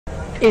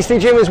Eastleigh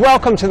Dreamers,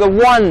 welcome to the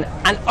one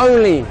and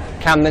only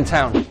Camden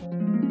Town.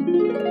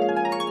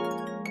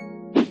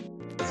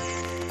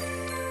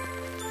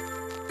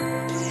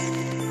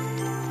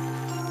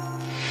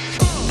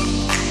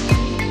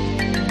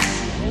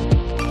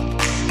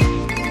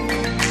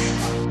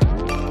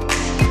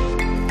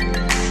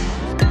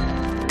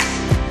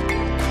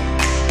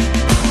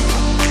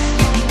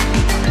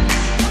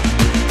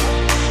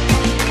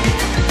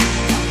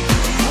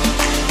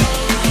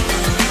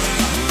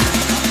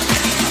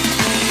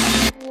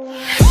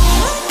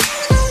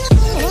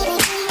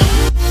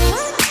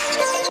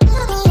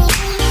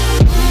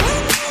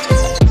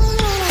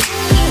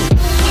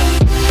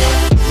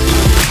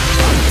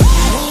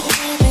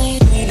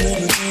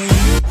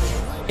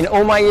 In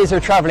all my years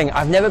of travelling,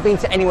 I've never been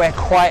to anywhere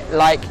quite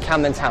like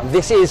Camden Town.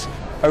 This is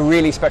a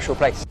really special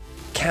place.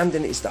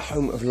 Camden is the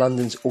home of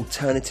London's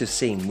alternative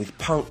scene, with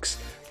punks,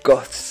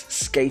 goths,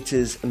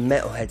 skaters and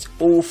metalheads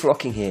all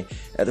flocking here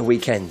at the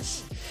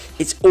weekends.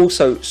 It's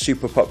also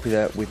super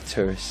popular with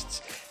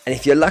tourists, and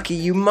if you're lucky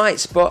you might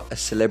spot a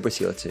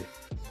celebrity or two.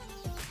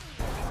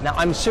 Now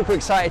I'm super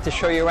excited to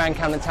show you around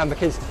Camden Town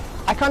because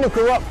I kind of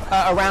grew up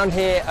around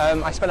here.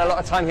 I spent a lot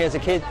of time here as a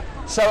kid,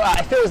 so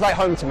it feels like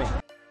home to me.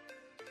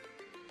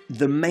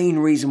 The main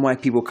reason why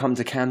people come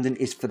to Camden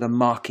is for the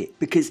market,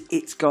 because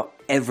it's got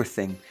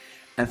everything.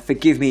 And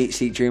forgive me,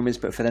 Eastleigh Dreamers,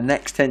 but for the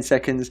next 10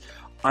 seconds,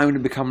 I'm going to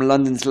become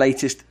London's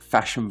latest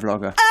fashion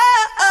vlogger.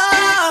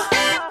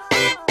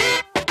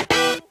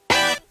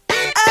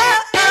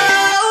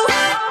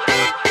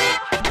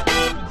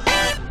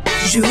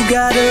 You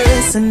gotta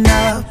listen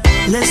up,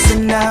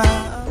 listen up.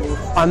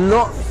 I'm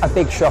not a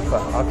big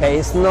shopper, okay?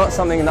 It's not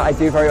something that I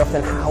do very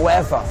often.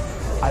 However,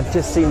 I've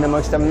just seen the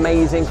most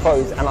amazing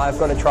clothes and I've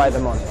got to try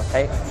them on,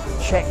 okay?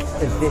 Check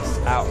this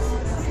out.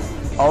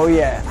 Oh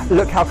yeah,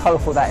 look how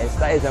colourful that is.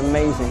 That is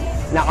amazing.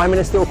 Now I'm in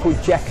a store called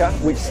Jekka,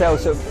 which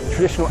sells sort of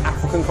traditional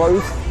African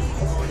clothes.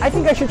 I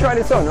think I should try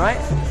this on, right?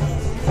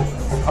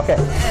 Okay.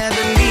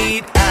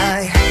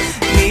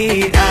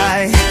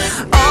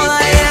 All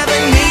I ever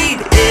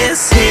need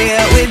is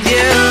here with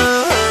you.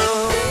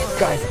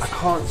 Guys, I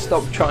can't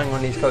stop trying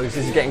on these clothes.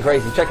 This is getting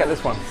crazy. Check out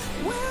this one.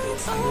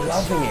 I'm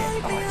loving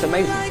it. Oh, it's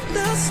amazing.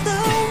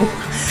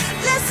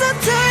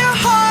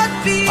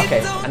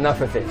 Okay,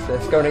 enough of this.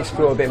 Let's go and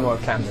explore a bit more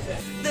of Camden.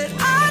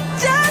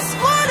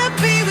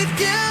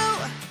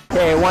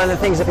 Okay, one of the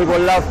things that people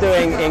love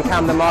doing in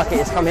Camden Market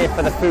is come here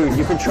for the food.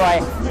 You can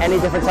try any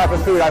different type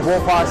of food. I've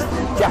walked past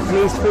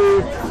Japanese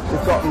food,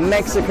 we've got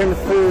Mexican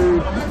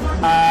food,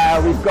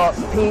 we've got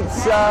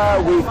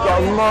pizza, we've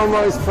got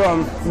momos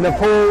from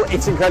Nepal.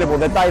 It's incredible.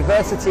 The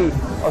diversity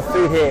of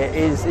food here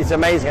is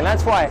amazing, and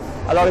that's why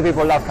a lot of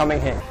people love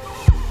coming here.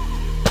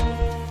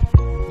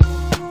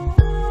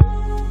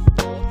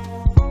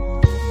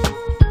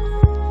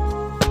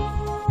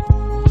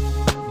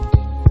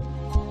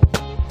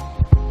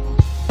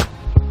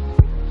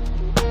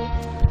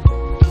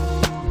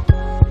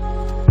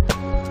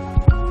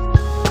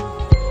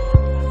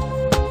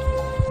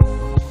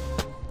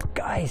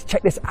 Guys,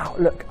 check this out.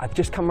 Look, I've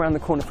just come around the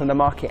corner from the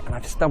market and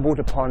I've stumbled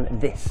upon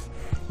this.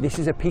 This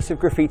is a piece of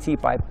graffiti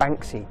by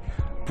Banksy,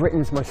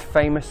 Britain's most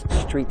famous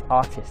street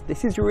artist.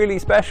 This is really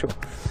special.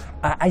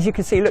 As you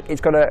can see, look,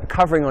 it's got a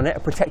covering on it, a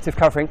protective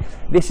covering.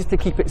 This is to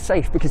keep it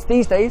safe because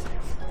these days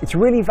it's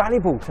really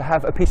valuable to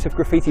have a piece of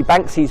graffiti,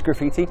 Banksy's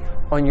graffiti,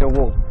 on your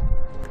wall.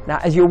 Now,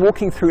 as you're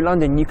walking through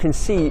London, you can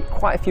see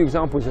quite a few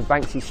examples of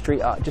Banksy's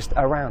street art just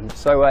around.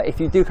 So if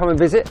you do come and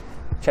visit,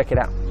 check it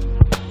out.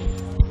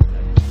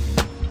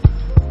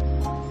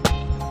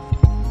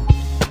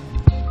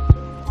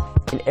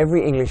 In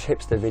every English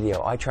hipster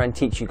video, I try and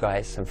teach you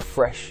guys some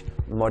fresh,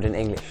 modern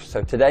English.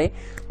 So today,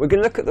 we're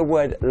going to look at the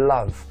word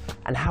love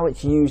and how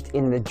it's used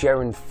in the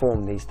gerund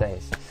form these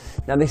days.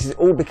 Now, this is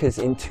all because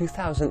in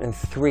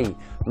 2003,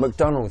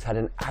 McDonald's had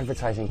an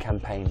advertising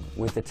campaign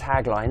with the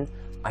tagline,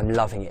 "I'm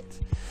loving it."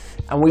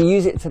 And we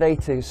use it today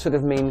to sort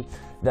of mean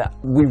that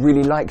we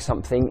really like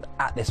something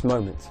at this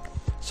moment.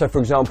 So for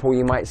example,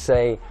 you might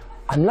say,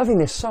 "I'm loving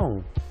this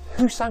song.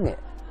 Who sang it?"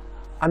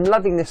 "I'm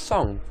loving this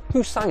song.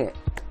 Who sang it?"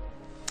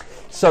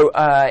 So,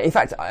 in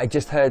fact, I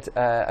just heard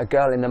a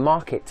girl in the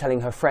market telling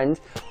her friend,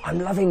 "I'm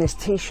loving this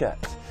t-shirt."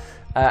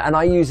 And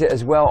I use it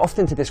as well,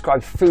 often to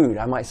describe food.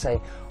 I might say,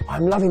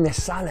 "I'm loving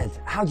this salad.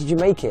 How did you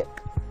make it?"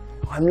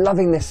 "I'm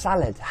loving this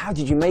salad. How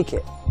did you make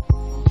it?"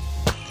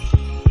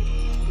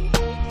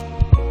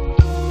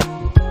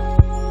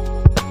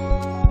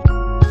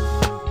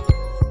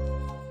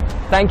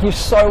 Thank you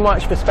so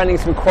much for spending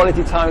some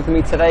quality time with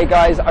me today,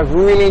 guys. I've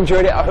really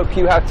enjoyed it. I hope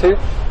you have too.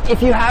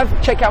 If you have,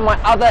 check out my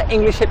other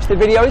English hipster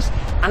videos.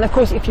 And of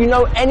course, if you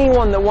know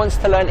anyone that wants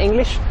to learn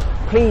English,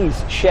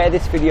 please share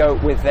this video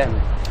with them.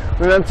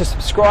 Remember to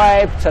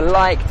subscribe, to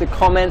like, to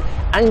comment,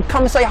 and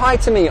come say hi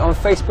to me on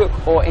Facebook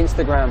or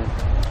Instagram.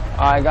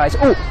 Alright guys,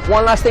 oh,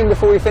 one last thing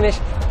before we finish.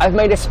 I've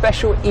made a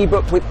special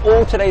ebook with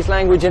all today's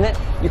language in it.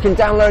 You can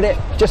download it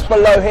just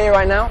below here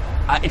right now.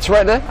 It's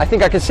right there. I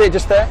think I can see it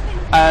just there.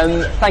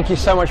 Thank you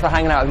so much for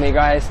hanging out with me,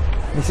 guys.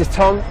 This is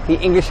Tom, the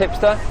English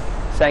hipster,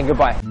 saying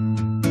goodbye.